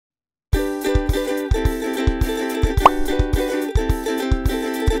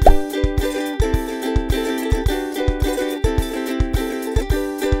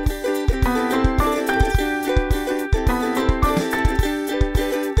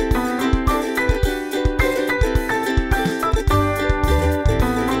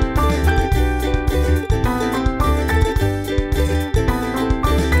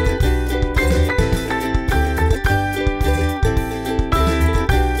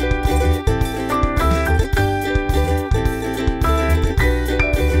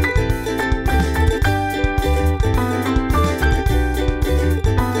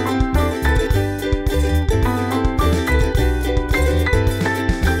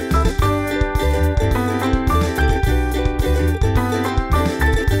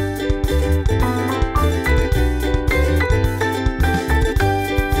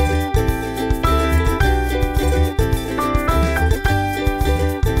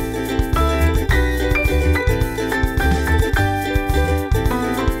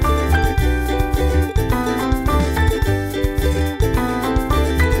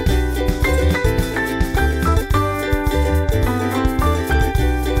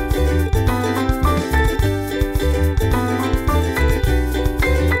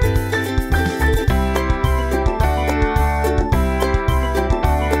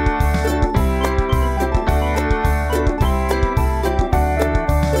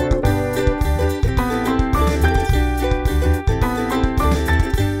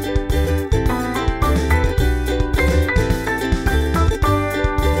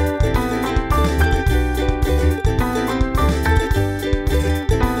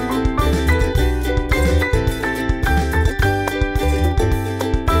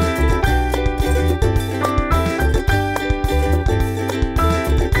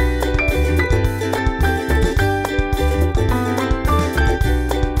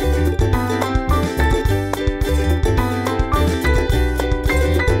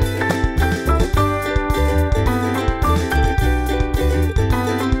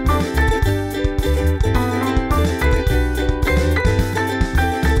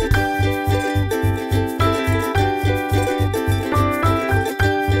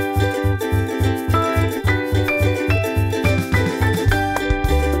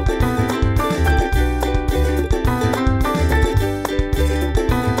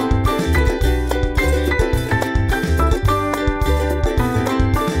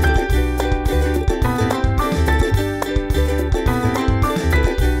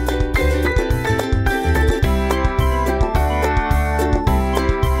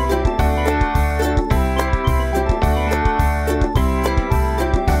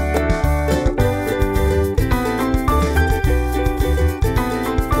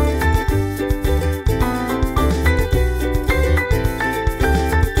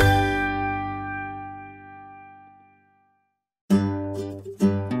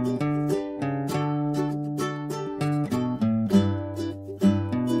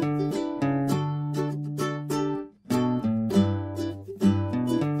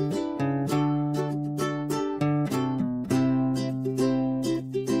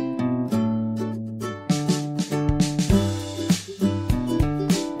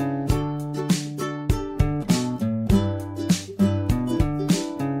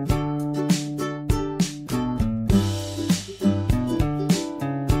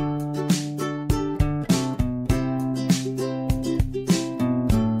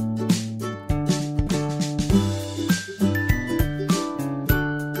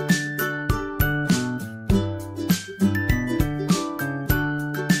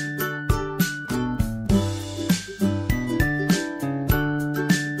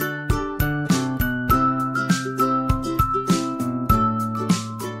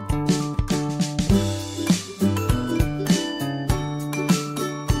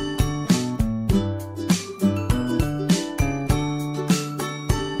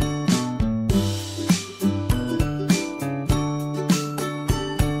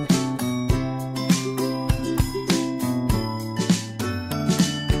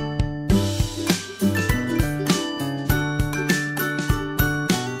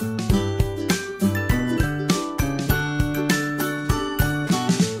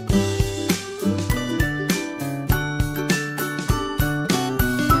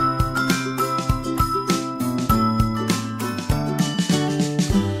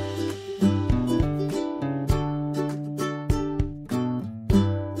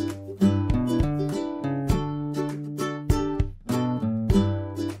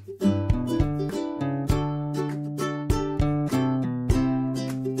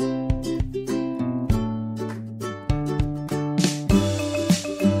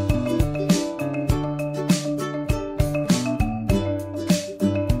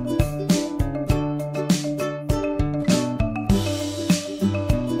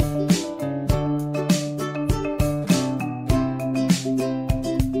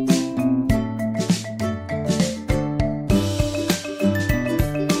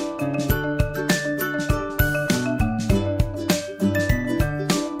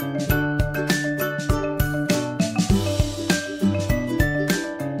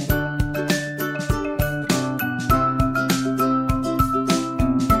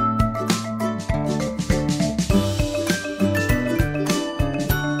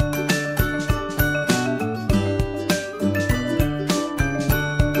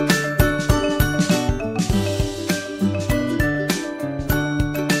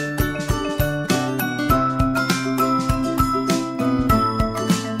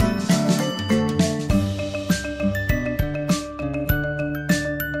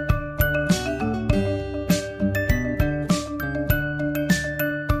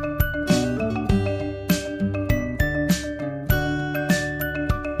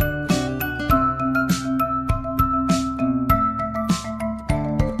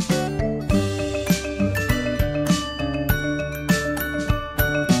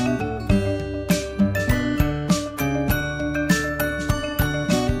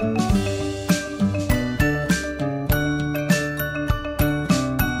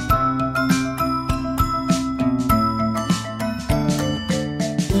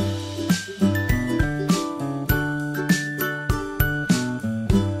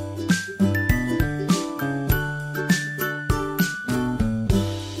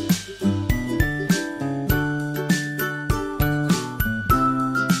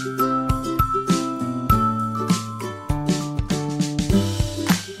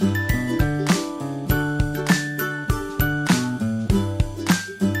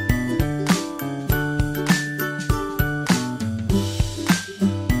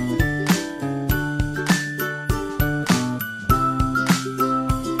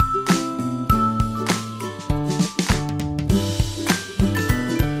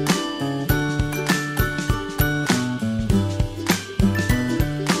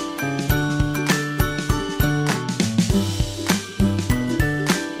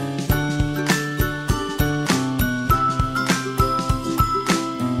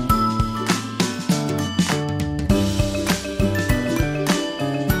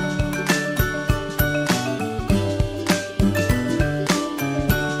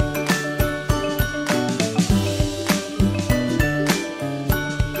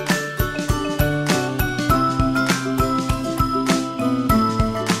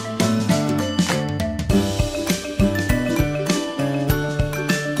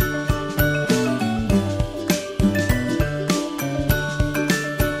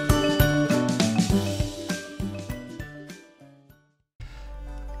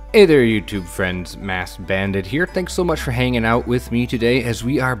Hey there, YouTube friends, Masked Bandit here. Thanks so much for hanging out with me today as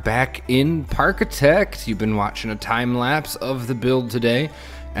we are back in Parkitect. You've been watching a time lapse of the build today,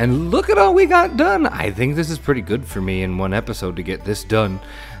 and look at all we got done. I think this is pretty good for me in one episode to get this done.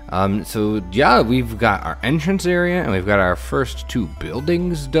 So yeah, we've got our entrance area and we've got our first two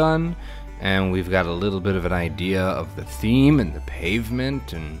buildings done, and we've got a little bit of an idea of the theme and the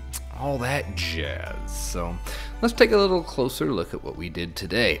pavement and all that jazz. So let's take a little closer look at what we did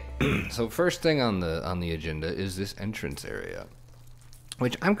today. So first thing on the agenda is this entrance area,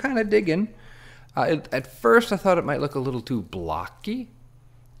 which I'm kind of digging. At first I thought it might look a little too blocky,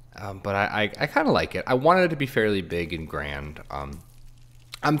 but I kind of like it. I wanted it to be fairly big and grand.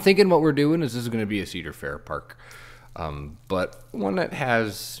 I'm thinking what we're doing is this is going to be a Cedar Fair park, but one that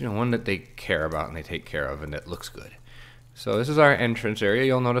has, one that they care about and they take care of and that looks good. So this is our entrance area.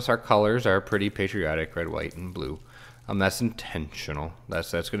 You'll notice our colors are pretty patriotic, red, white, and blue. That's intentional.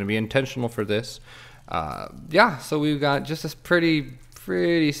 That's going to be intentional for this. Yeah, so we've got just this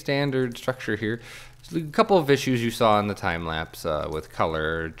pretty standard structure here. So a couple of issues you saw in the time lapse with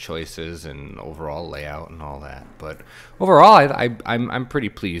color choices and overall layout and all that. But overall, I'm pretty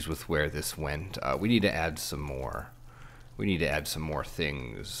pleased with where this went. We need to add some more. We need to add some more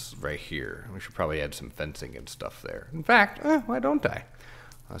things right here. We should probably add some fencing and stuff there. In fact, why don't I?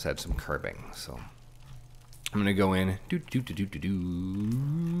 Let's add some curbing. So I'm gonna go in.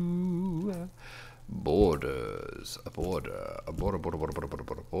 Borders. A border.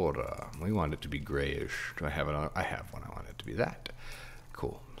 Border. We want it to be grayish. Do I have it on? I have one. I want it to be that.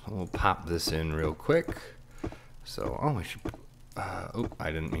 Cool. So we'll pop this in real quick. So, I should. Oh,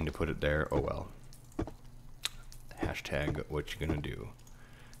 I didn't mean to put it there. Oh well. Hashtag what you gonna do.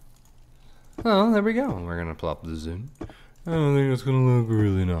 Oh, there we go. We're gonna plop this in. I don't think it's gonna look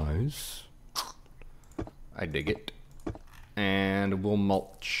really nice. I dig it. And we'll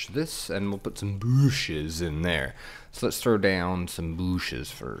mulch this and we'll put some bushes in there. So let's throw down some bushes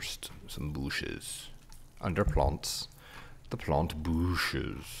first. Some bushes. Under plants. The plant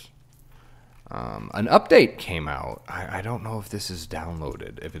bushes. An update came out. I don't know if this is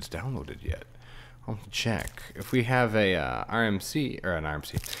downloaded. If it's downloaded yet. I'll check. If we have a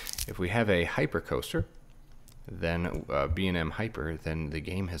if we have a hypercoaster, then B&M Hyper, then the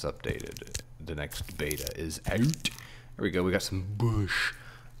game has updated. The next beta is out. There we go. We got some bush.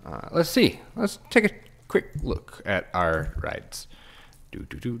 Let's see. Let's take a quick look at our rides.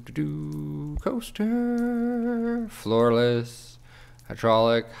 Coaster, floorless,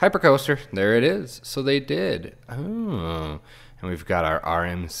 hydraulic, hypercoaster. There it is. So they did. Oh, and we've got our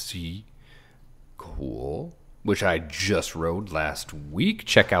RMC. Cool, which I just rode last week.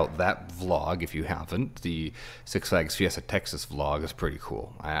 Check out that vlog if you haven't. The Six Flags Fiesta Texas vlog is pretty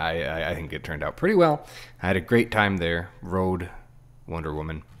cool. I think it turned out pretty well. I had a great time there. Rode Wonder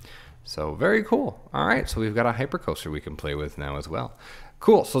Woman. So very cool. All right, so we've got a hypercoaster we can play with now as well.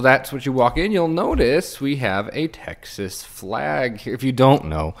 Cool, so that's what you walk in. You'll notice we have a Texas flag here. If you don't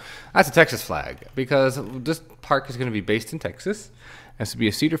know, that's a Texas flag because this park is going to be based in Texas. It has to be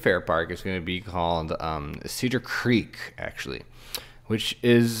a Cedar Fair park. It's going to be called Cedar Creek, actually, which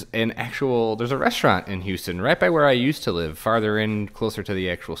is an actual, there's a restaurant in Houston right by where I used to live, farther in, closer to the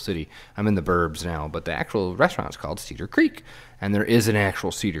actual city. I'm in the burbs now, but the actual restaurant is called Cedar Creek, and there is an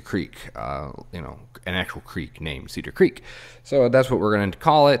actual Cedar Creek, an actual creek named Cedar Creek. So that's what we're going to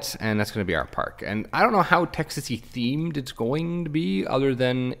call it, and that's going to be our park. And I don't know how Texas-y themed it's going to be, other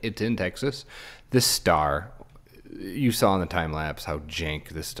than it's in Texas. This star, you saw in the time lapse how jank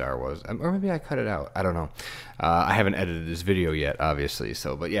this star was, or maybe I cut it out. I don't know. I haven't edited this video yet, obviously.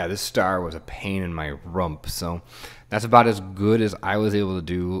 So, but yeah, this star was a pain in my rump. So that's about as good as I was able to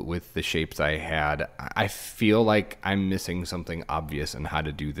do with the shapes I had. I feel like I'm missing something obvious in how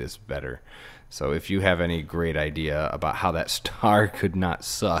to do this better. So if you have any great idea about how that star could not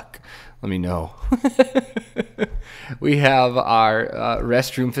suck, let me know. We have our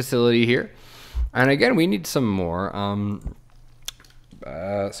restroom facility here. And again, we need some more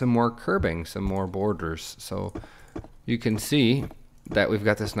curbing, some more borders. So you can see that we've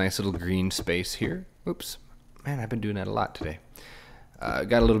got this nice little green space here. Oops, man, I've been doing that a lot today.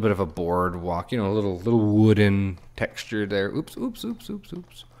 Got a little bit of a boardwalk, a little wooden texture there. Oops. A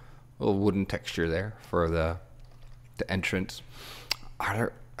little wooden texture there for the entrance. I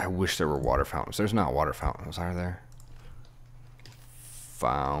wish there were water fountains. There's not water fountains, are there?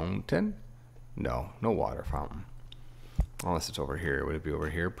 Fountain? No water fountain. Unless it's over here. Would it be over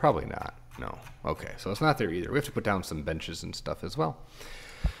here? Probably not. No. Okay, so it's not there either. We have to put down some benches and stuff as well.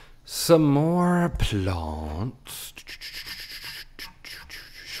 Some more plants.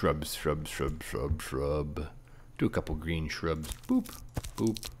 Shrubs. Do a couple green shrubs. Boop,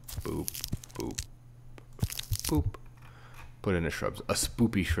 boop, Boop, boop, boop. Put in a shrub, a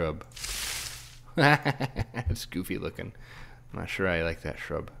spoopy shrub. It's goofy looking. I'm not sure I like that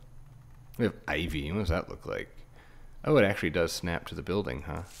shrub. We have ivy. What does that look like? Oh, it actually does snap to the building,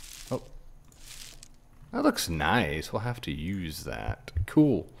 huh? Oh. That looks nice. We'll have to use that.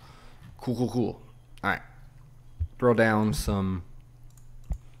 Cool. Cool, cool, cool. Alright. Throw down some...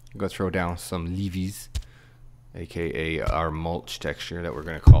 Go throw down some leaves. AKA our mulch texture that we're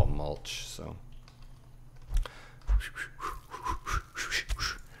going to call mulch. So...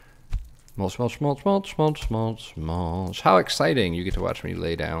 Mulch, mulch, mulch, mulch, mulch, mulch, mulch. How exciting. You get to watch me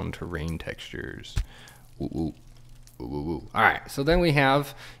lay down terrain textures. Ooh, ooh. Ooh, ooh, ooh. All right, so then we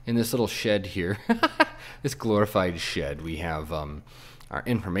have in this little shed here, this glorified shed, we have our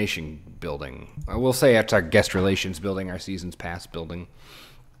information building. I will say it's our guest relations building, our seasons pass building,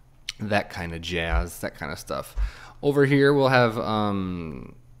 that kind of jazz, that kind of stuff. Over here we'll have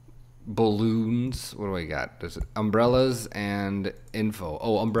balloons. What do I got? There's umbrellas and info.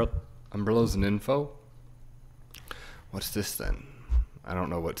 Oh, umbrellas and info. What's this then? I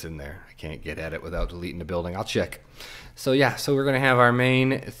don't know what's in there. I can't get at it without deleting the building. I'll check. So yeah, so we're going to have our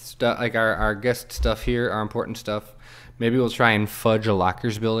main stuff, like our guest stuff here, our important stuff. Maybe we'll try and fudge a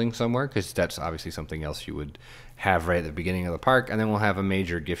lockers building somewhere, because that's obviously something else you would have right at the beginning of the park. And then we'll have a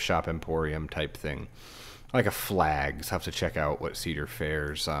major gift shop emporium type thing. Like a flags. Have to check out what Cedar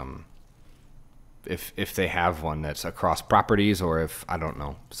Fair's, if they have one that's across properties, or if, I don't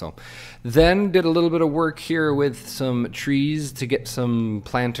know. So then did a little bit of work here with some trees to get some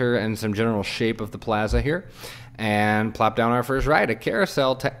planter and some general shape of the plaza here, and plop down our first ride, a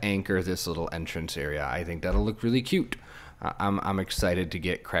carousel, to anchor this little entrance area. I think that'll look really cute. I'm excited to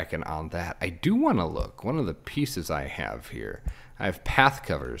get cracking on that. I do want to look. One of the pieces I have here, I have path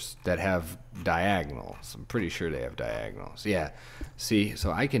covers that have diagonals. I'm pretty sure they have diagonals. Yeah, see,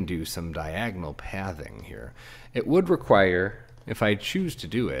 so I can do some diagonal pathing here. It would require, if I choose to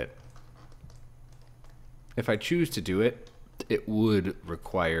do it, it would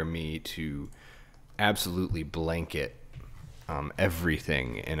require me to absolutely blanket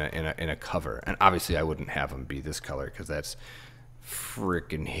everything in a cover. And obviously I wouldn't have them be this color, because that's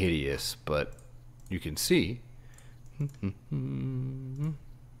freaking hideous, but you can see you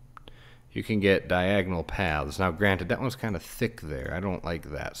can get diagonal paths. Now granted, that one's kind of thick there. I don't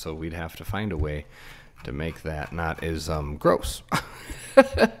like that, so we'd have to find a way to make that not as gross.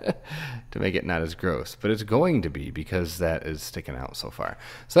 To make it not as gross, but it's going to be, because that is sticking out so far.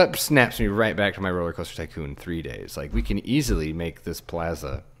 So that snaps me right back to my Roller Coaster Tycoon 3 days. Like, we can easily make this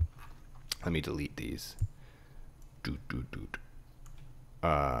plaza. Let me delete these.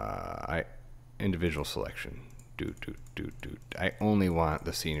 Individual selection. I only want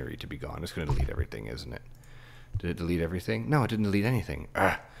the scenery to be gone. It's going to delete everything, isn't it? Did it delete everything? No, it didn't delete anything.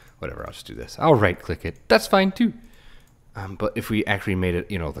 Whatever, I'll just do this. I'll right click it. That's fine too. But if we actually made it,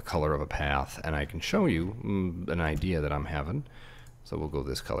 the color of a path, and I can show you an idea that I'm having. So we'll go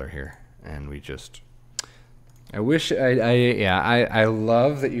this color here, and we just, I wish, I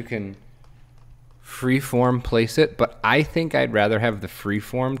love that you can freeform place it, but I think I'd rather have the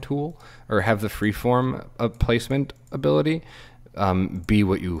freeform tool, or have the freeform placement ability be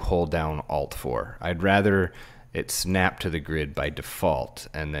what you hold down Alt for. I'd rather it snap to the grid by default,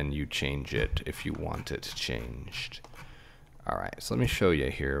 and then you change it if you want it changed. All right, so let me show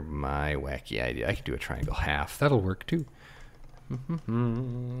you here my wacky idea. I could do a triangle half. That'll work too. I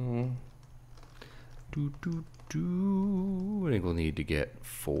think we'll need to get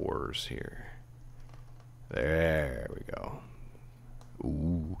 4s here. There we go.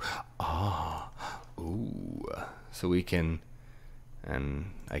 Ooh. Ooh. So we can,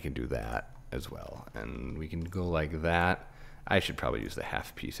 and I can do that as well. And we can go like that. I should probably use the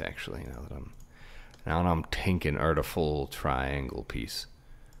half piece, actually, now that I'm thinking, or the full triangle piece.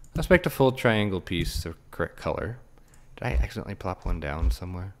 Let's make the full triangle piece the correct color. Did I accidentally plop one down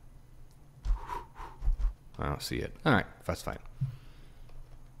somewhere? I don't see it. All right, that's fine.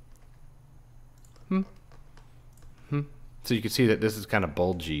 So you can see that this is kind of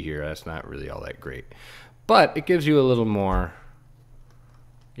bulgy here. That's not really all that great. But it gives you a little more,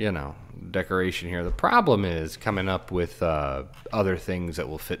 decoration here. The problem is coming up with other things that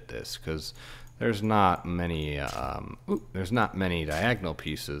will fit this, because there's not many diagonal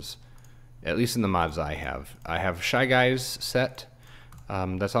pieces, at least in the mods I have. I have Shy Guys set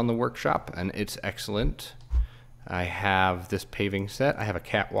that's on the workshop, and it's excellent. I have this paving set. I have a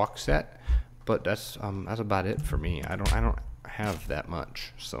catwalk set. But that's about it for me. I don't have that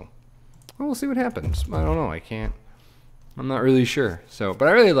much, so we'll see what happens. I don't know. I'm not really sure. So, but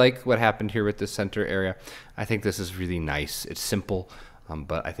I really like what happened here with this center area. I think this is really nice. It's simple.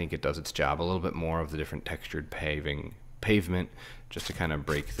 but I think it does its job. A little bit more of the different textured pavement, just to kind of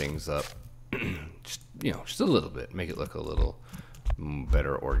break things up, just a little bit, make it look a little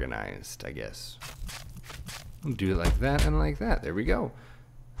better organized, I guess. Do it like that and like that. There we go.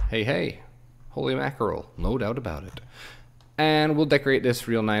 Hey, hey, holy mackerel, no doubt about it. And we'll decorate this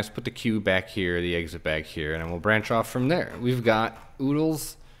real nice, put the queue back here, the exit back here, and then we'll branch off from there. We've got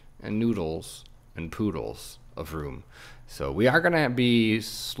oodles and noodles and poodles of room. So we are going to be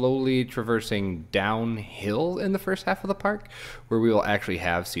slowly traversing downhill in the first half of the park, where we will actually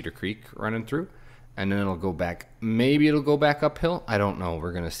have Cedar Creek running through, and then it'll go back. Maybe it'll go back uphill. I don't know.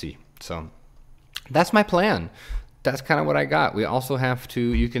 We're going to see. So that's my plan. That's kind of what I got. We also have to,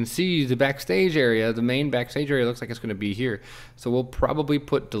 you can see the backstage area, the main backstage area looks like it's going to be here. So we'll probably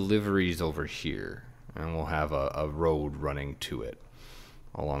put deliveries over here, and we'll have a road running to it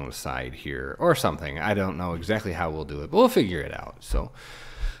along the side here or something. I don't know exactly how we'll do it, but we'll figure it out. So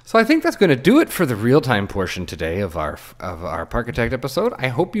I think that's going to do it for the real-time portion today of our Parkitect episode. I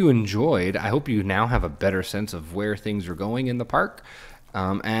hope you enjoyed. I hope you now have a better sense of where things are going in the park.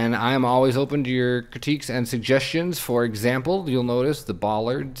 And I'm always open to your critiques and suggestions. For example, you'll notice the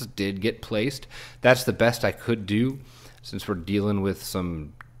bollards did get placed. That's the best I could do since we're dealing with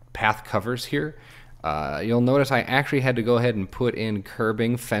some path covers here. You'll notice I actually had to go ahead and put in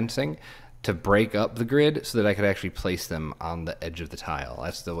curbing fencing to break up the grid so that I could actually place them on the edge of the tile.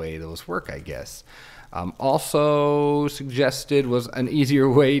 That's the way those work, I guess. Also suggested was an easier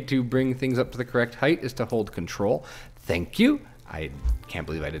way to bring things up to the correct height is to hold control. Thank you. I can't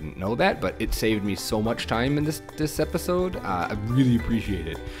believe I didn't know that, but it saved me so much time in this episode. I really appreciate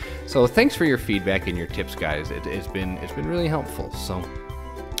it. So thanks for your feedback and your tips, guys. It's been really helpful. So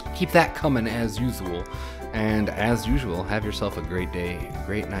keep that coming as usual. And as usual, have yourself a great day,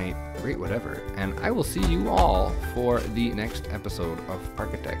 great night, great whatever. And I will see you all for the next episode of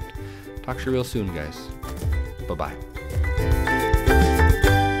Parkitect. Talk to you real soon, guys. Bye-bye.